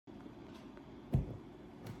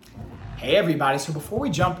Hey everybody, so before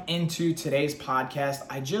we jump into today's podcast,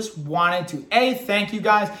 I just wanted to thank you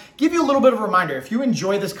guys, give you a little bit of a reminder. If you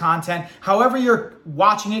enjoy this content, however you're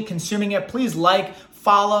watching it, consuming it, please like,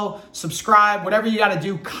 follow, subscribe, whatever you got to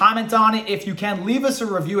do, comment on it. If you can, leave us a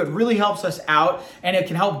review. It really helps us out and it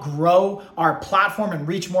can help grow our platform and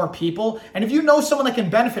reach more people. And if you know someone that can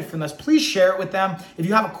benefit from this, please share it with them. If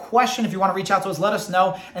you have a question, if you want to reach out to us, let us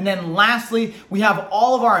know. And then lastly, we have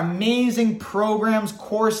all of our amazing programs,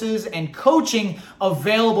 courses, and coaching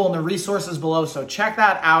available in the resources below. So check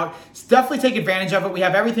that out. Definitely take advantage of it. We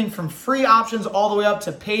have everything from free options all the way up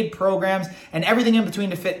to paid programs and everything in between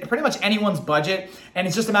to fit pretty much anyone's budget. And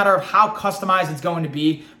it's just a matter of how customized it's going to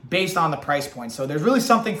be based on the price point. So there's really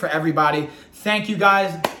something for everybody. Thank you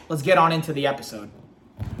guys. Let's get on into the episode.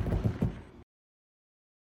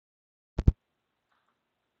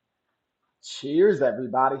 Cheers,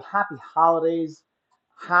 everybody. Happy holidays.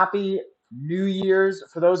 Happy New Year's.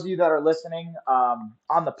 For those of you that are listening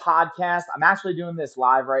on the podcast, I'm actually doing this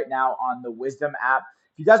live right now on the Wisdom app.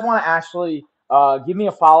 If you guys want to actually give me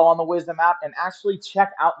a follow on the Wisdom app and actually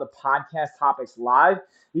check out the podcast topics live,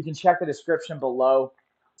 you can check the description below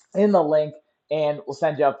in the link and we'll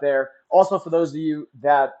send you up there. Also, for those of you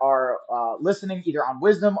that are listening either on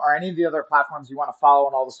Wisdom or any of the other platforms you want to follow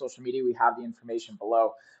on all the social media, we have the information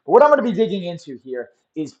below. But what I'm going to be digging into here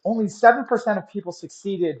is only 7% of people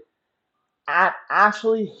succeeded at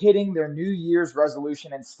actually hitting their New Year's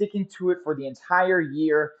resolution and sticking to it for the entire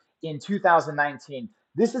year in 2019.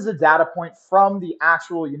 This is a data point from the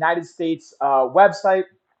actual United States website,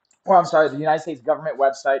 or I'm sorry, the United States government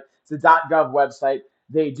website. It's the .gov website.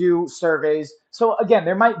 They do surveys. So again,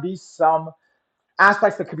 there might be some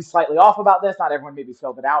aspects that could be slightly off about this. Not everyone maybe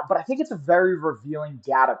filled it out, but I think it's a very revealing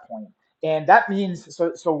data point. And that means,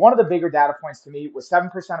 so one of the bigger data points to me was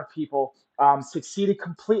 7% of people succeeded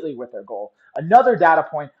completely with their goal. Another data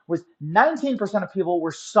point was 19% of people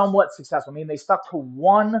were somewhat successful, meaning they stuck to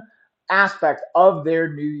one aspect of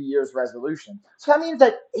their New Year's resolution. So that means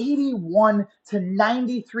that 81 to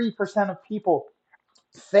 93% of people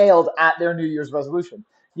failed at their New Year's resolution.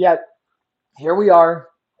 Yet here we are,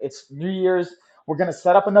 it's New Year's, we're going to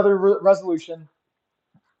set up another resolution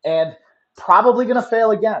and probably going to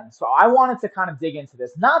fail again. So I wanted to kind of dig into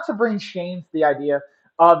this, not to bring shame to the idea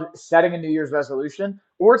of setting a New Year's resolution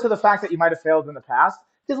or to the fact that you might have failed in the past.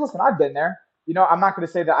 Because listen, I've been there. You know, I'm not going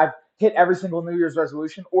to say that I've hit every single New Year's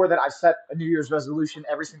resolution or that I set a New Year's resolution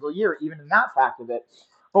every single year, even in that fact of it.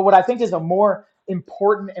 But what I think is a more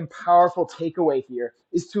important and powerful takeaway here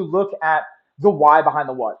is to look at the why behind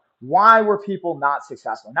the what. Why were people not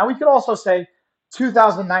successful? Now, we could also say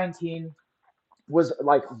 2019 was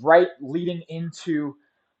like right leading into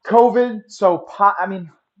COVID. So,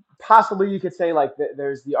 possibly you could say like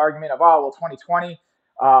there's the argument of, oh, well, 2020,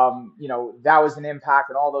 that was an impact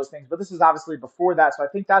and all those things. But this is obviously before that. So I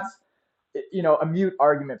think that's, a mute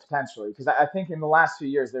argument potentially, because I think in the last 2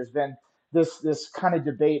 years, there's been this kind of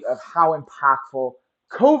debate of how impactful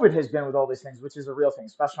COVID has been with all these things, which is a real thing,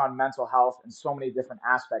 especially on mental health and so many different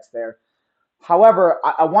aspects there. However,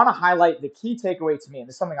 I want to highlight the key takeaway to me, and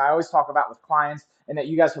this is something I always talk about with clients, and that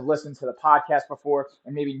you guys have listened to the podcast before,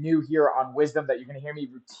 and maybe new here on Wisdom, that you're going to hear me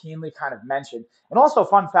routinely kind of mention. And also,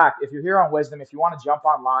 fun fact, if you're here on Wisdom, if you want to jump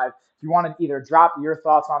on live, if you want to either drop your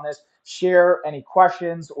thoughts on this, share any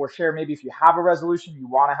questions, or share maybe if you have a resolution, you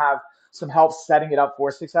want to have some help setting it up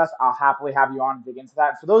for success, I'll happily have you on and dig into that.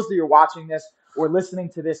 And for those of you who are watching this or listening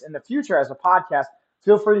to this in the future as a podcast,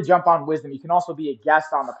 feel free to jump on Wisdom. You can also be a guest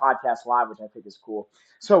on the podcast live, which I think is cool.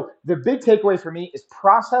 So the big takeaway for me is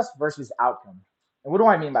process versus outcome. And what do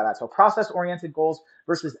I mean by that? So process-oriented goals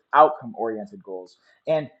versus outcome-oriented goals.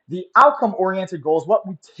 And the outcome-oriented goals, what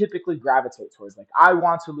we typically gravitate towards, like I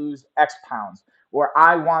want to lose X pounds, or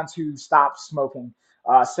I want to stop smoking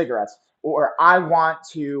cigarettes, or I want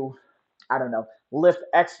to, lift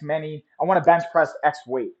X many, I want to bench press X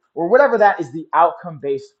weight, or whatever that is, the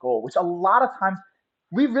outcome-based goal, which a lot of times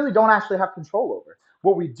we really don't actually have control over.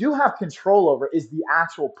 What we do have control over is the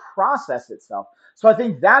actual process itself. So I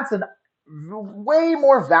think that's an way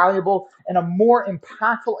more valuable and a more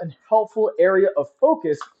impactful and helpful area of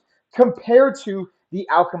focus compared to the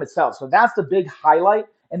outcome itself. So that's the big highlight.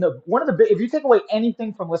 And if you take away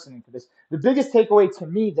anything from listening to this, the biggest takeaway to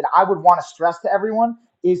me that I would want to stress to everyone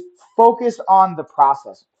is focus on the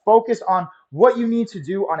process. Focus on what you need to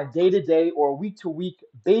do on a day-to-day or a week-to-week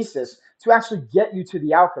basis to actually get you to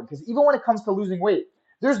the outcome. Because even when it comes to losing weight,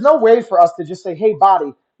 there's no way for us to just say, hey,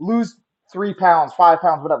 body, lose 3 pounds, 5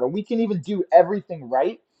 pounds, whatever. We can even do everything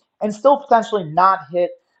right and still potentially not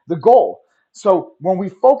hit the goal. So when we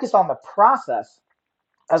focus on the process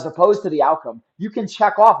as opposed to the outcome, you can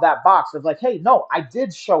check off that box of like, hey, no, I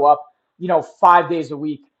did show up 5 days a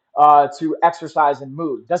week to exercise and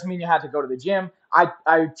move. Doesn't mean you had to go to the gym.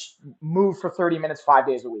 I move for 30 minutes 5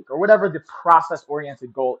 days a week, or whatever the process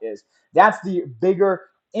oriented goal is. That's the bigger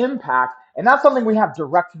impact. And that's something we have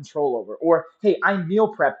direct control over. Or, hey, I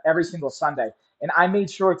meal prep every single Sunday and I made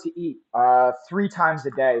sure to eat 3 times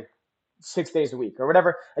a day, 6 days a week, or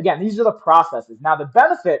whatever. Again, these are the processes. Now, the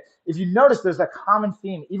benefit, if you notice, there's a common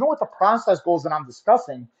theme, even with the process goals that I'm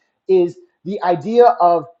discussing, is the idea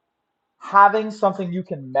of having something you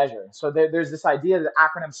can measure. So there's this idea, the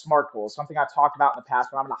acronym SMART goals, something I've talked about in the past,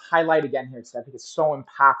 but I'm going to highlight again here because I think it's so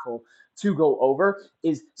impactful to go over,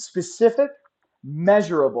 is specific,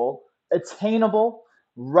 measurable, attainable,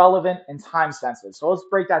 relevant, and time sensitive. So let's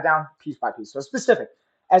break that down piece by piece. So as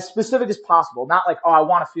specific as possible, not like, oh, I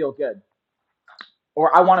want to feel good,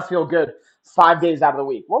 or I want to feel good 5 days out of the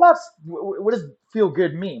week. Well, what does feel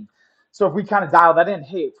good mean? So if we kind of dial that in,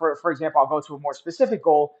 hey, for example, I'll go to a more specific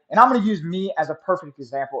goal, and I'm going to use me as a perfect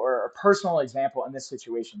example or a personal example in this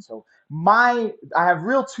situation. So I have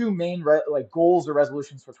real two main like goals or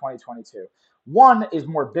resolutions for 2022. One is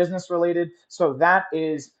more business related, so that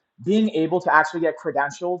is being able to actually get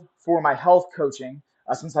credentialed for my health coaching.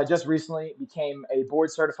 Since I just recently became a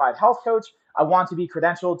board certified health coach, I want to be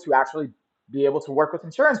credentialed to actually be able to work with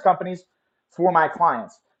insurance companies for my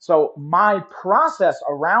clients. So my process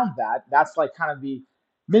around that's like kind of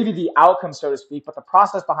maybe the outcome, so to speak, but the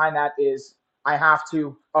process behind that is I have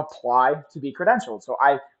to apply to be credentialed. So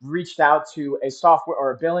I reached out to a software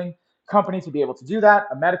or a billing company to be able to do that,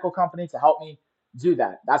 a medical company to help me do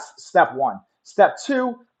that. That's step one. Step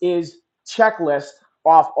two is checklist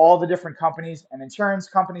off all the different companies and insurance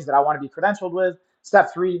companies that I want to be credentialed with.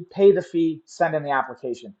 Step three, pay the fee, send in the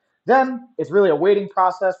application. Then it's really a waiting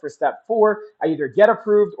process for step four. I either get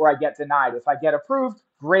approved or I get denied. If I get approved,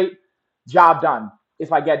 great, job done.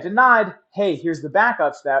 If I get denied, hey, here's the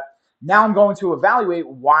backup step. Now I'm going to evaluate,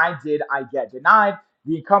 why did I get denied?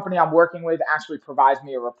 The company I'm working with actually provides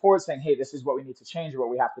me a report saying, hey, this is what we need to change or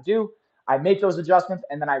what we have to do. I make those adjustments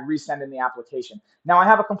and then I resend in the application. Now I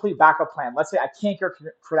have a complete backup plan. Let's say I can't get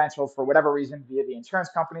credentialed for whatever reason via the insurance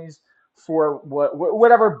companies, for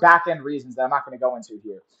whatever back end reasons that I'm not going to go into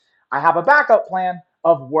here. I have a backup plan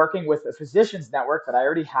of working with a physicians network that I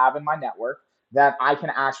already have in my network that I can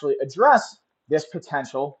actually address this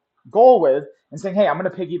potential goal with, and saying, hey, I'm going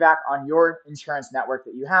to piggyback on your insurance network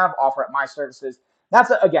that you have, offer up my services.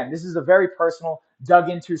 Again, this is a very personal, dug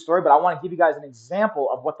into story, but I want to give you guys an example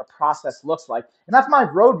of what the process looks like. And that's my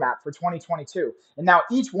roadmap for 2022. And now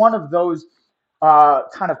each one of those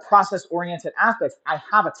kind of process oriented aspects, I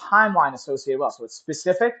have a timeline associated with. So it's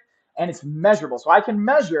specific and it's measurable. So I can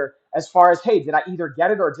measure as far as, hey, did I either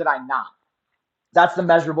get it or did I not? That's the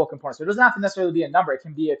measurable component. So it doesn't have to necessarily be a number. It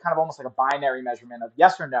can be a kind of almost like a binary measurement of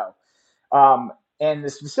yes or no. And the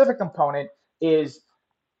specific component is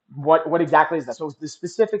what exactly is that? So the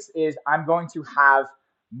specifics is I'm going to have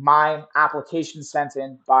my application sent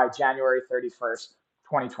in by January 31st,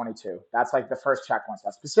 2022. That's like the first checkpoint.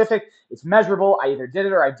 That's specific. It's measurable. I either did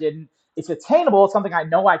it or I didn't. It's attainable. It's something I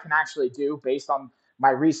know I can actually do based on my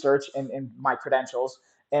research and my credentials.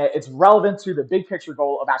 It's relevant to the big picture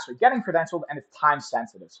goal of actually getting credentialed, and it's time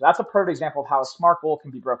sensitive. So that's a perfect example of how a SMART goal can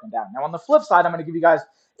be broken down. Now, on the flip side, I'm going to give you guys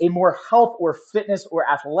a more health or fitness or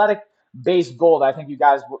athletic based goal that I think you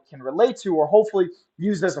guys can relate to, or hopefully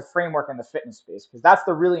use as a framework in the fitness space, because that's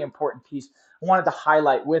the really important piece I wanted to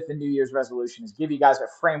highlight with the New Year's resolution, is give you guys a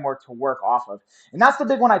framework to work off of. And that's the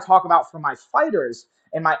big one I talk about for my fighters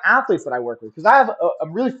and my athletes that I work with, because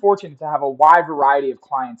I'm really fortunate to have a wide variety of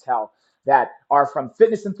clientele that are from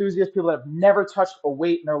fitness enthusiasts, people that have never touched a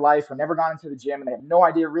weight in their life or never gone into the gym and they have no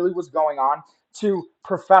idea really what's going on, to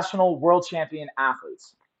professional world champion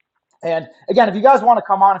athletes. And again, if you guys want to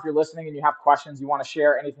come on, if you're listening and you have questions, you want to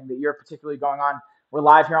share anything that you're particularly going on, we're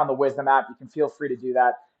live here on the Wisdom app. You can feel free to do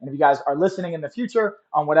that. And if you guys are listening in the future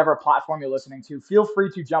on whatever platform you're listening to, feel free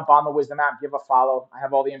to jump on the Wisdom app, give a follow. I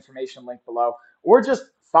have all the information linked below, or just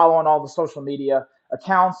follow on all the social media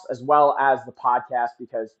accounts as well as the podcast,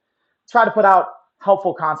 because try to put out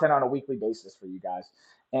helpful content on a weekly basis for you guys.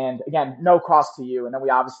 And again, no cost to you. And then we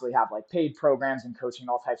obviously have like paid programs and coaching,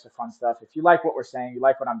 all types of fun stuff. If you like what we're saying, you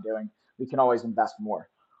like what I'm doing, we can always invest more.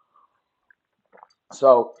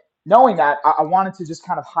 So knowing that, I wanted to just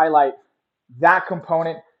kind of highlight that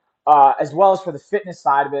component, as well as for the fitness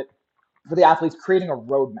side of it, for the athletes, creating a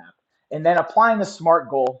roadmap and then applying the SMART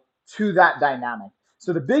goal to that dynamic.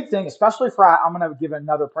 So the big thing, especially I'm going to give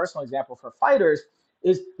another personal example for fighters,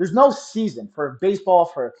 is there's no season for baseball,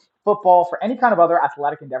 for football, for any kind of other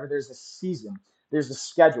athletic endeavor. There's a season, there's a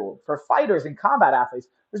schedule. For fighters and combat athletes,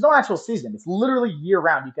 there's no actual season. It's literally year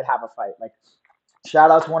round. You could have a fight. Like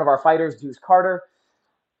Shout out to one of our fighters, Deuce Carter,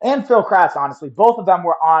 and Phil Kratz, honestly. Both of them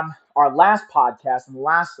were on our last podcast and the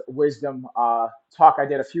last Wisdom talk I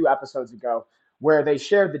did a few episodes ago, where they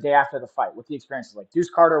shared the day after the fight what the experience was like. Deuce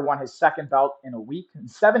Carter won his second belt in a week. In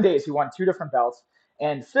 7 days, he won two different belts.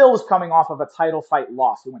 And Phil was coming off of a title fight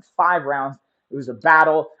loss. He went 5 rounds. It was a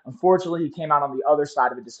battle. Unfortunately, he came out on the other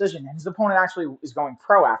side of a decision, and his opponent actually is going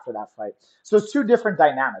pro after that fight. So it's two different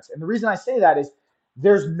dynamics. And the reason I say that is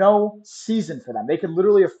there's no season for them. They could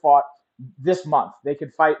literally have fought this month. They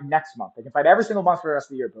could fight next month. They can fight every single month for the rest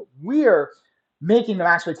of the year. But we're making them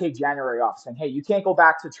actually take January off, saying, hey, you can't go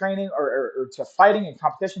back to training or to fighting and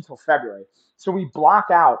competition until February. So we block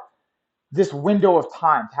out this window of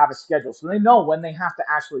time to have a schedule so they know when they have to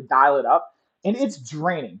actually dial it up. And it's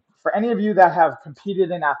draining. For any of you that have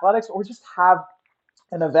competed in athletics or just have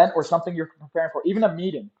an event or something you're preparing for, even a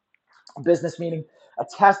meeting, a business meeting, a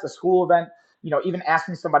test, a school event, even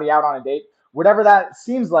asking somebody out on a date, whatever that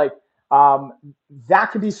seems like, um,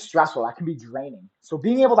 that can be stressful. That can be draining. So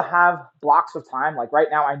being able to have blocks of time, like right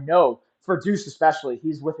now, I know for Deuce especially,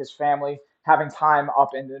 he's with his family, having time up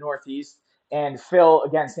in the Northeast. And Phil,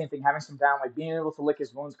 again, same thing, having some down, like being able to lick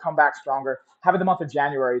his wounds, come back stronger, having the month of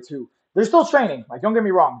January too. They're still training. Like, don't get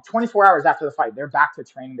me wrong, 24 hours after the fight, they're back to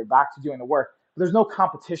training, they're back to doing the work. But there's no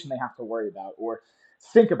competition they have to worry about or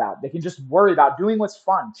think about. They can just worry about doing what's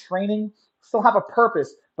fun, training, still have a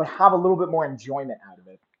purpose, but have a little bit more enjoyment out of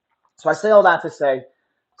it. So I say all that to say,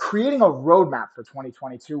 creating a roadmap for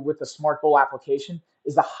 2022 with the SMART goal application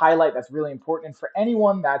is a highlight that's really important. And for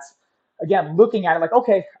anyone that's, again, looking at it like,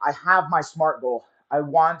 okay, I have my SMART goal. I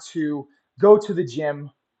want to go to the gym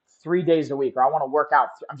 3 days a week, or I want to work out.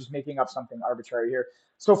 I'm just making up something arbitrary here.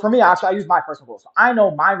 So for me, actually, I use my personal goal. So I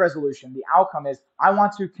know my resolution, the outcome is I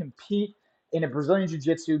want to compete in a Brazilian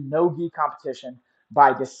Jiu-Jitsu no-gi competition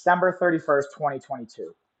by December 31st,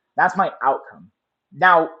 2022. That's my outcome.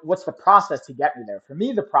 Now, what's the process to get me there? For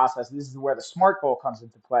me, the process, this is where the SMART goal comes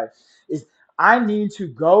into play, is I need to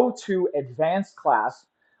go to advanced class,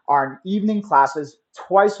 our evening classes,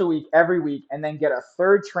 twice a week, every week, and then get a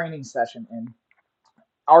third training session in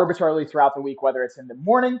arbitrarily throughout the week, whether it's in the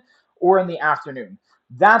morning or in the afternoon.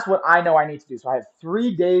 That's what I know I need to do. So I have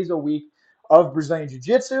 3 days a week of Brazilian Jiu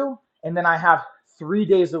Jitsu, and then I have 3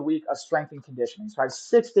 days a week of strength and conditioning. So I have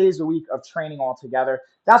 6 days a week of training altogether.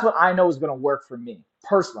 That's what I know is going to work for me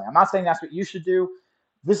personally. I'm not saying that's what you should do.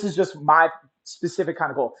 This is just my specific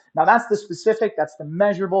kind of goal. Now, that's the specific, that's the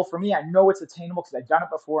measurable. For me, I know it's attainable because I've done it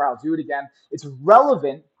before. I'll do it again. It's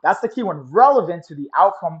relevant. That's the key one, relevant to the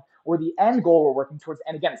outcome or the end goal we're working towards.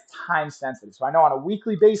 And again, it's time sensitive. So I know on a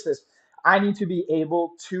weekly basis, I need to be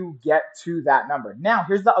able to get to that number. Now,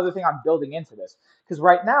 here's the other thing I'm building into this. Because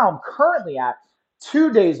right now, I'm currently at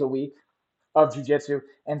 2 days a week of jiu-jitsu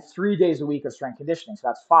and 3 days a week of strength conditioning. So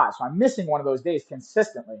that's 5. So I'm missing one of those days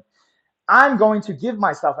consistently. I'm going to give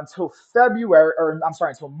myself until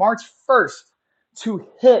until March 1st to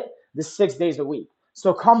hit the 6 days a week.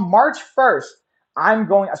 So come March 1st, I'm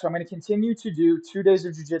going to continue to do 2 days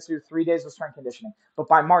of jiu-jitsu, 3 days of strength conditioning. But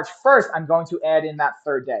by March 1st, I'm going to add in that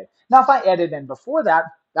third day. Now, if I add it in before that,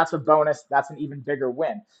 that's a bonus. That's an even bigger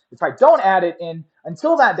win. If I don't add it in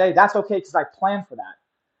until that day, that's okay because I plan for that.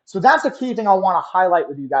 So that's a key thing I want to highlight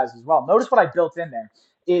with you guys as well. Notice what I built in there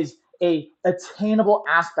is a attainable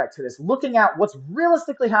aspect to this, looking at what's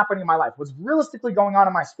realistically happening in my life, what's realistically going on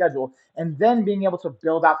in my schedule, and then being able to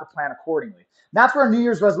build out the plan accordingly. That's where New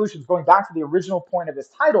Year's resolutions, going back to the original point of this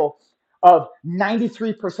title of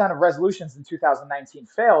 93% of resolutions in 2019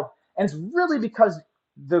 failed. And it's really because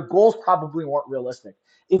the goals probably weren't realistic.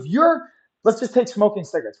 If you're, let's just take smoking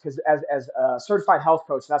cigarettes, because as a certified health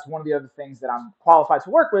coach, that's one of the other things that I'm qualified to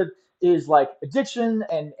work with is like addiction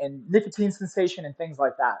and nicotine sensation and things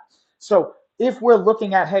like that. So if we're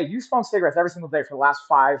looking at, hey, you smoke cigarettes every single day for the last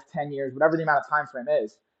 5, 10 years, whatever the amount of time frame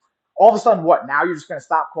is, all of a sudden, what? Now you're just going to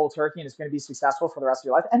stop cold turkey and it's going to be successful for the rest of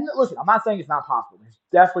your life? And listen, I'm not saying it's not possible. There's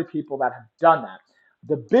definitely people that have done that.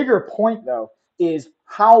 The bigger point, though, is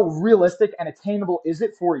how realistic and attainable is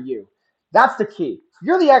it for you? That's the key.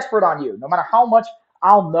 You're the expert on you. No matter how much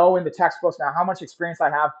I'll know in the textbooks now, how much experience I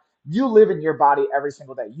have, you live in your body every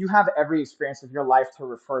single day. You have every experience of your life to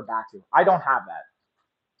refer back to. I don't have that.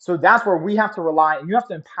 So that's where we have to rely, and you have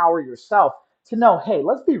to empower yourself to know, hey,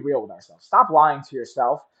 let's be real with ourselves. Stop lying to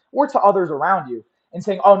yourself or to others around you and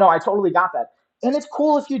saying, oh, no, I totally got that. And it's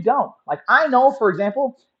cool if you don't. Like, I know, for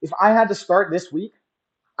example, if I had to start this week,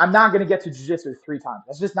 I'm not going to get to jiu-jitsu 3 times.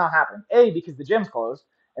 That's just not happening. A, because the gym's closed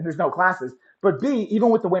and there's no classes. But B, even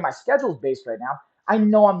with the way my schedule's based right now, I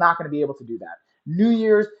know I'm not going to be able to do that. New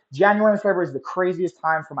Year's, January and February is the craziest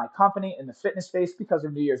time for my company in the fitness space because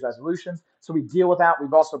of New Year's resolutions. So we deal with that.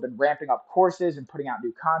 We've also been ramping up courses and putting out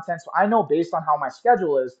new content. So I know based on how my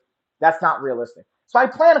schedule is, that's not realistic. So I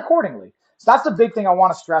plan accordingly. So that's the big thing I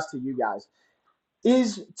want to stress to you guys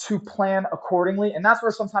is to plan accordingly. And that's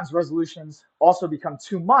where sometimes resolutions also become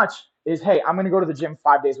too much is, hey, I'm going to go to the gym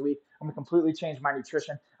 5 days a week. I'm going to completely change my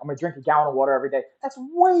nutrition. I'm going to drink a gallon of water every day. That's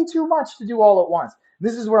way too much to do all at once.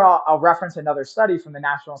 This is where I'll reference another study from the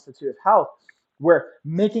National Institute of Health where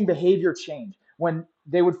making behavior change. When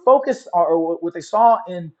they would focus, or what they saw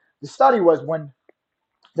in the study was when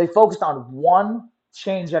they focused on one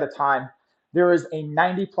change at a time, there was a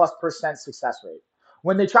 90+% success rate.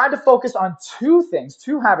 When they tried to focus on two things,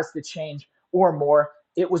 two habits to change or more,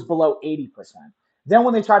 it was below 80%. Then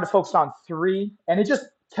when they tried to focus on three, and it just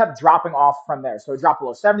kept dropping off from there. So it dropped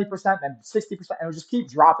below 70%, then 60%, and it would just keep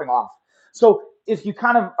dropping off. So if you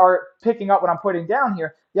kind of are picking up what I'm putting down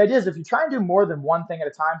here, the idea is if you try and do more than one thing at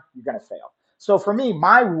a time, you're going to fail. So for me,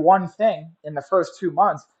 my one thing in the first 2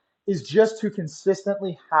 months is just to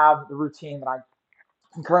consistently have the routine that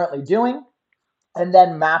I'm currently doing and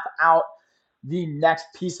then map out the next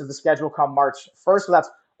piece of the schedule come March 1st. So that's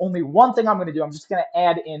only one thing I'm going to do. I'm just going to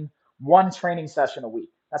add in one training session a week.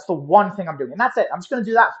 That's the one thing I'm doing. And that's it. I'm just going to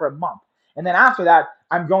do that for a month. And then after that,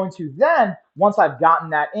 I'm going to then, once I've gotten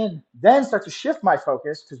that in, then start to shift my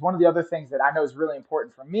focus. Because one of the other things that I know is really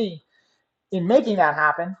important for me in making that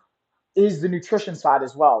happen is the nutrition side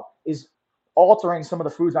as well, is altering some of the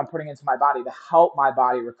foods I'm putting into my body to help my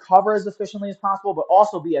body recover as efficiently as possible, but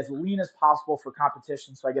also be as lean as possible for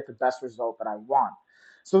competition so I get the best result that I want.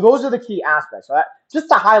 So those are the key aspects. So that, just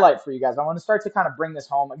to highlight for you guys, I want to start to kind of bring this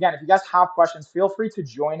home. Again, if you guys have questions, feel free to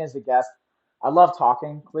join as a guest. I love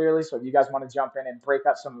talking, clearly. So if you guys want to jump in and break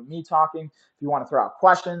up some of me talking, if you want to throw out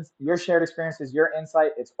questions, your shared experiences, your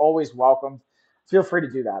insight, it's always welcome. Feel free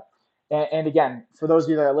to do that. And again, for those of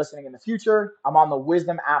you that are listening in the future, I'm on the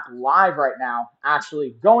Wisdom app live right now,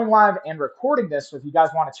 actually going live and recording this. So if you guys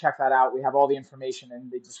want to check that out, we have all the information in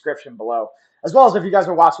the description below. As well as if you guys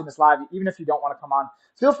are watching this live, even if you don't want to come on,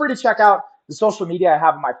 feel free to check out the social media I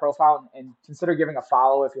have in my profile and consider giving a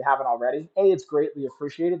follow if you haven't already. A, it's greatly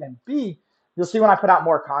appreciated. And B, you'll see when I put out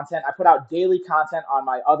more content. I put out daily content on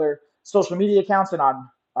my other social media accounts, and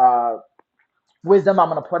on Wisdom, I'm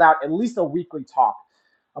going to put out at least a weekly talk.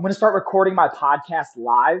 I'm going to start recording my podcast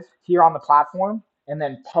live here on the platform and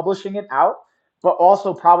then publishing it out, but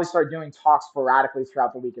also probably start doing talks sporadically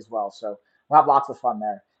throughout the week as well. So we'll have lots of fun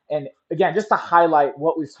there. And again, just to highlight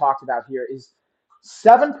what we've talked about here is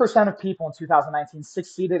 7% of people in 2019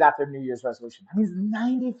 succeeded at their New Year's resolution. That means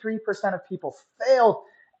 93% of people failed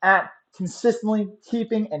at consistently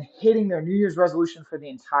keeping and hitting their New Year's resolution for the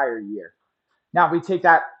entire year. Now, we take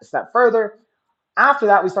that a step further. After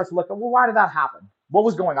that, we start to look at, well, why did that happen? What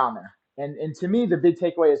was going on there? And to me, the big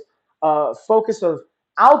takeaway is focus of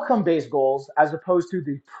outcome-based goals as opposed to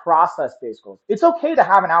the process-based goals. It's okay to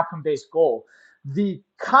have an outcome-based goal. The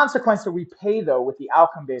consequence that we pay, though, with the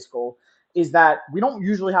outcome-based goal is that we don't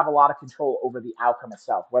usually have a lot of control over the outcome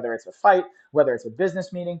itself, whether it's a fight, whether it's a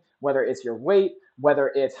business meeting, whether it's your weight,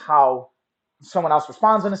 whether it's how someone else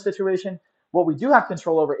responds in a situation. What we do have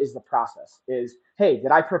control over is the process. Is, hey,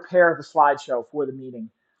 did I prepare the slideshow for the meeting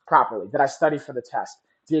properly? Did I study for the test?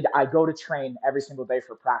 Did I go to train every single day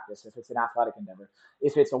for practice if it's an athletic endeavor?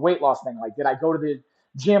 If it's a weight loss thing, like did I go to the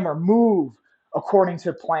gym or move according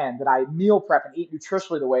to plan? Did I meal prep and eat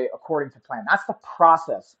nutritionally the way according to plan? That's the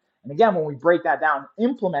process. And again, when we break that down,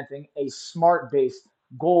 implementing a SMART-based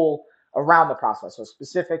goal around the process. So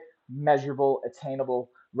specific, measurable, attainable,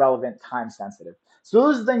 relevant, time sensitive. So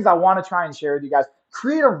those are the things I want to try and share with you guys.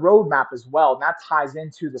 Create a roadmap as well, and that ties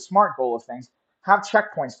into the SMART goal of things. Have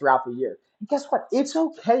checkpoints throughout the year. And guess what? It's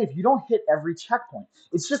okay if you don't hit every checkpoint.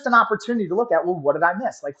 It's just an opportunity to look at, well, what did I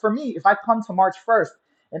miss? Like for me, if I come to March 1st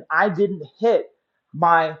and I didn't hit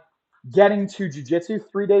my getting to jiu-jitsu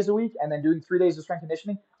 3 days a week and then doing 3 days of strength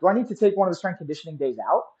conditioning, do I need to take one of the strength conditioning days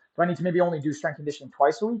out? Do I need to maybe only do strength conditioning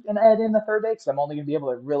twice a week and add in the third day? Because I'm only going to be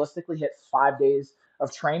able to realistically hit 5 days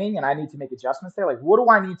of training and I need to make adjustments there. Like, what do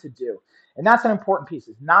I need to do? And that's an important piece,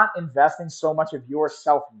 is not investing so much of your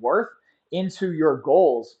self-worth into your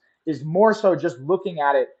goals, is more so just looking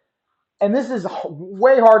at it. And this is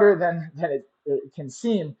way harder than it can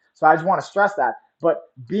seem. So I just want to stress that. But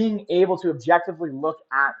being able to objectively look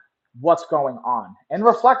at what's going on and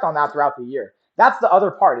reflect on that throughout the year. That's the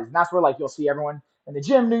other part, is, and that's where like you'll see everyone in the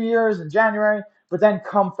gym New Year's in January, but then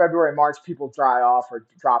come February, March, people dry off or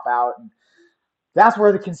drop out. And that's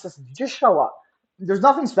where the consistency, just show up. There's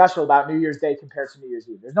nothing special about New Year's Day compared to New Year's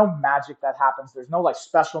Eve. There's no magic that happens. There's no like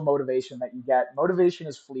special motivation that you get. Motivation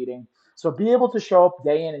is fleeting. So be able to show up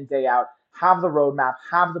day in and day out, have the roadmap,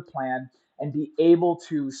 have the plan, and be able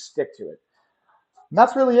to stick to it. And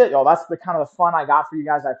that's really it, y'all. That's the kind of the fun I got for you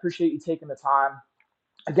guys. I appreciate you taking the time.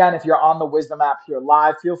 Again, if you're on the Wisdom app here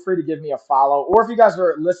live, feel free to give me a follow. Or if you guys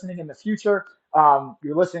are listening in the future,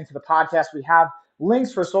 you're listening to the podcast, we have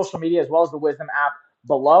links for social media as well as the Wisdom app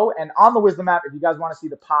below. And on the Wisdom app, if you guys want to see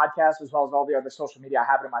the podcast as well as all the other social media, I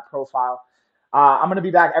have it in my profile. I'm going to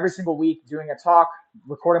be back every single week doing a talk,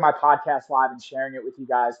 recording my podcast live and sharing it with you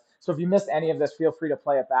guys. So if you missed any of this, feel free to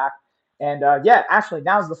play it back. And yeah, actually,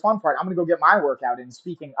 now's the fun part. I'm going to go get my workout in,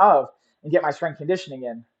 speaking of, and get my strength conditioning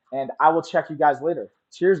in. And I will check you guys later.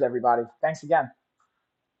 Cheers, everybody. Thanks again.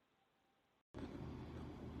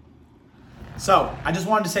 So I just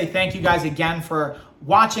wanted to say thank you guys again for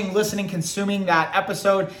watching, listening, consuming that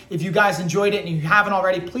episode. If you guys enjoyed it and you haven't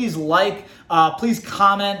already, please please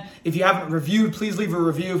comment. If you haven't reviewed, please leave a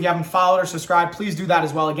review. If you haven't followed or subscribed, please do that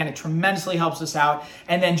as well. Again, it tremendously helps us out.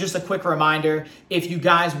 And then just a quick reminder, if you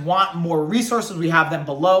guys want more resources, we have them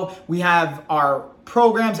below. We have our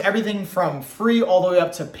programs, everything from free all the way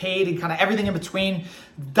up to paid and kind of everything in between.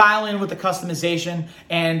 Dial in with the customization,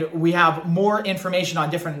 and we have more information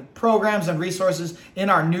on different programs and resources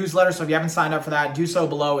in our newsletter. So if you haven't signed up for that, do so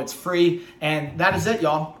below. It's free. And that is it,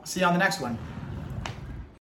 y'all. See you on the next one.